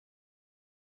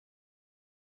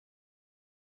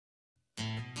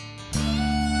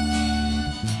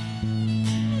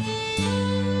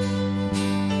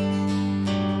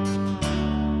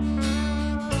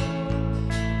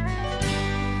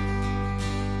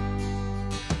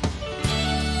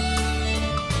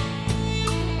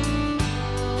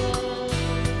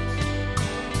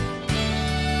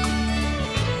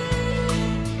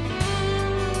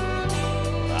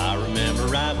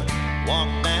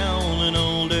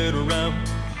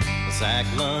sack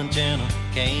lunch and a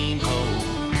cane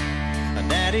pole.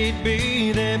 Daddy'd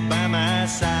be there by my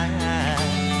side.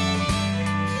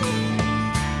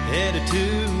 Headed to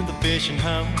the fishing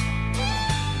hole,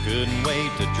 couldn't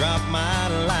wait to drop my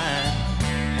line.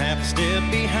 Half a step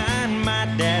behind my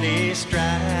daddy's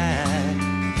stride.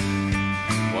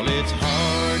 Well, it's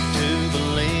hard to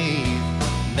believe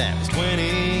that was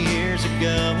 20 years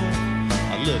ago.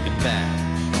 Looking back,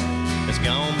 it's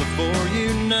gone before you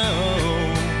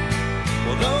know.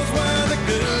 Well, those were the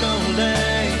good old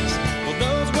days. Well,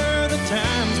 those were the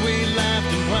times we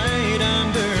laughed and played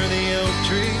under the oak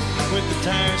tree with the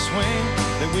tire swing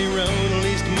that we rode at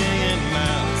least 1,000,000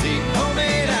 miles. Eating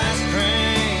homemade ice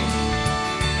cream,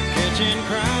 catching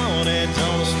crawdads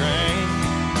on a string,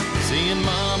 seeing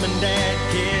mom and dad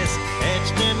kiss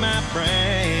etched in my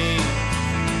brain.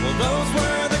 Well, those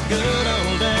were the good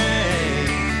old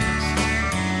days.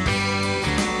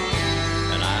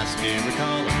 And I still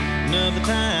recall another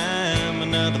time,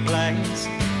 another place,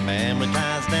 family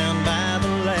ties down by the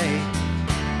lake,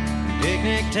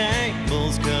 picnic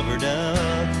tables covered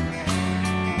up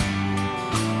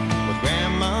with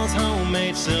grandma's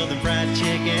homemade southern fried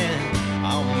chicken.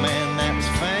 Oh man, that was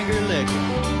finger licking.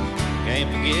 Can't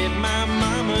forget my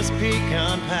mama's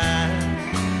pecan pie.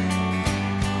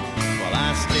 Well,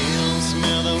 I still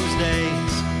smell those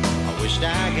days. I wished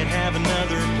I could have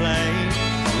another plate.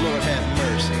 Lord have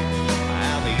mercy,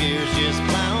 how the years just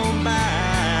flown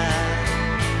by.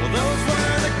 Well, those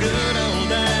were the good old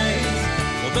days.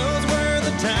 Well, those were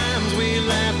the times we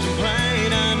laughed and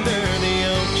played under the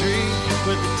oak tree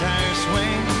with the tire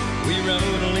swing. We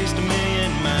rode at least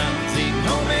 1,000,000 miles, eating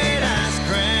homemade ice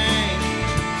cream,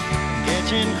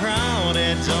 catching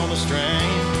crawdads on a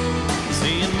string,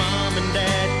 seeing mom and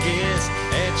dad kiss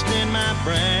etched in my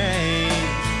brain.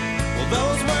 Well,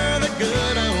 those were the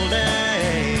good old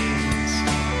days.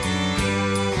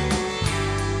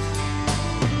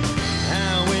 I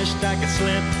wished I could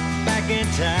slip back in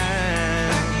time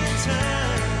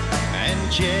and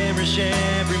cherish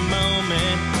every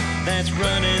moment that's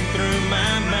running through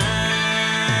my mind.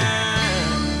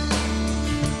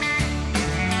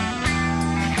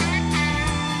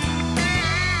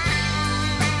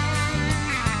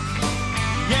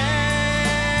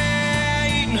 Yeah,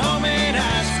 eating homemade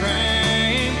ice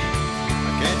cream,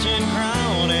 catching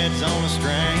crawdads on a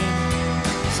string,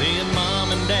 seeing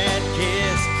mom and dad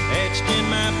kiss etched in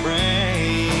my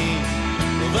brain.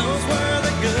 Well, those were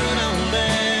the good old days.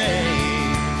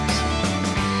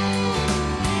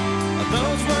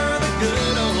 Those were the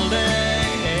good old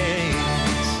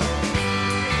days.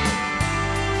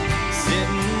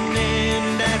 Sitting in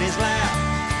daddy's lap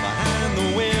behind the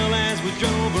wheel as we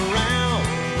drove around,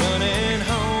 running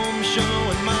home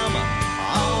showing mama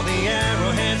all the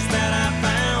arrowheads that I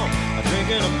found.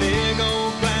 Drinking a big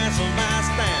old glass of ice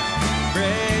down,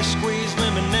 fresh squeezed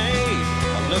lemonade,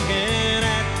 looking